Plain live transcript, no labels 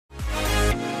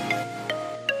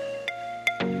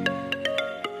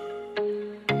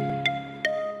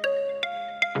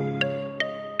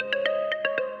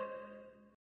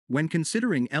When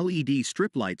considering LED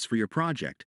strip lights for your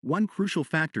project, one crucial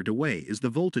factor to weigh is the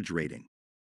voltage rating.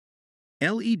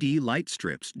 LED light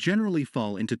strips generally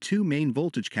fall into two main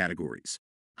voltage categories: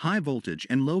 high voltage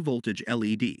and low voltage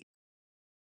LED.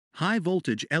 High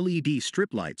voltage LED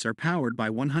strip lights are powered by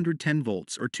 110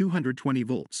 volts or 220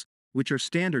 volts, which are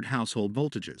standard household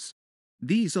voltages.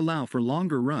 These allow for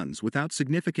longer runs without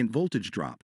significant voltage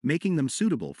drop, making them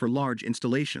suitable for large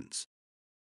installations.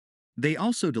 They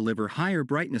also deliver higher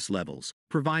brightness levels,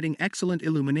 providing excellent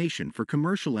illumination for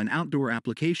commercial and outdoor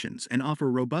applications, and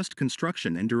offer robust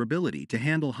construction and durability to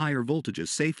handle higher voltages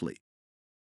safely.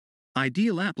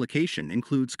 Ideal application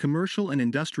includes commercial and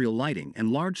industrial lighting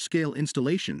and large-scale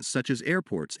installations such as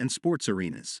airports and sports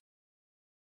arenas.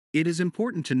 It is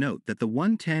important to note that the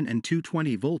 110 and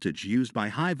 220 voltage used by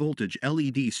high-voltage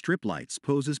LED strip lights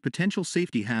poses potential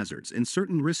safety hazards in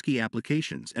certain risky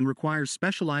applications and requires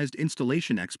specialized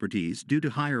installation expertise due to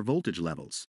higher voltage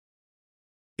levels.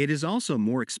 It is also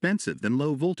more expensive than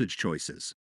low-voltage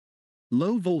choices.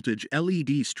 Low-voltage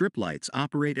LED strip lights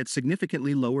operate at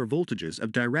significantly lower voltages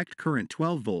of direct current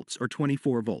 12 volts or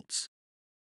 24 volts.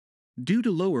 Due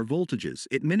to lower voltages,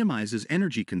 it minimizes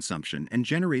energy consumption and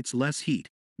generates less heat,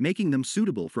 making them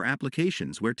suitable for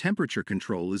applications where temperature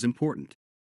control is important.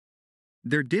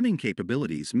 Their dimming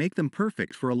capabilities make them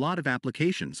perfect for a lot of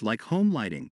applications like home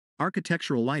lighting,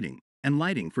 architectural lighting, and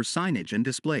lighting for signage and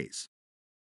displays.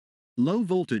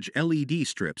 Low-voltage LED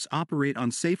strips operate on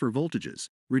safer voltages,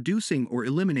 reducing or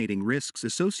eliminating risks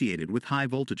associated with high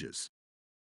voltages.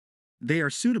 They are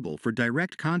suitable for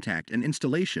direct contact and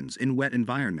installations in wet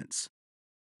environments.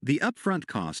 The upfront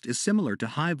cost is similar to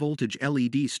high-voltage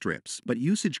LED strips, but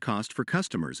usage cost for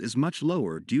customers is much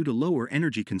lower due to lower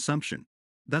energy consumption,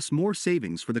 thus more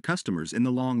savings for the customers in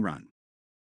the long run.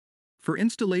 For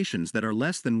installations that are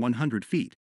less than 100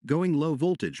 feet, going low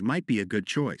voltage might be a good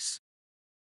choice.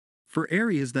 For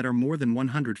areas that are more than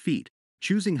 100 feet,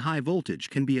 choosing high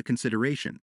voltage can be a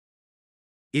consideration.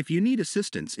 If you need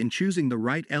assistance in choosing the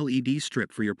right LED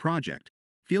strip for your project,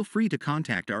 feel free to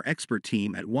contact our expert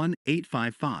team at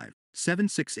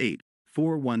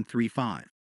 1-855-768-4135.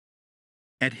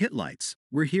 At HitLights,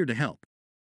 we're here to help.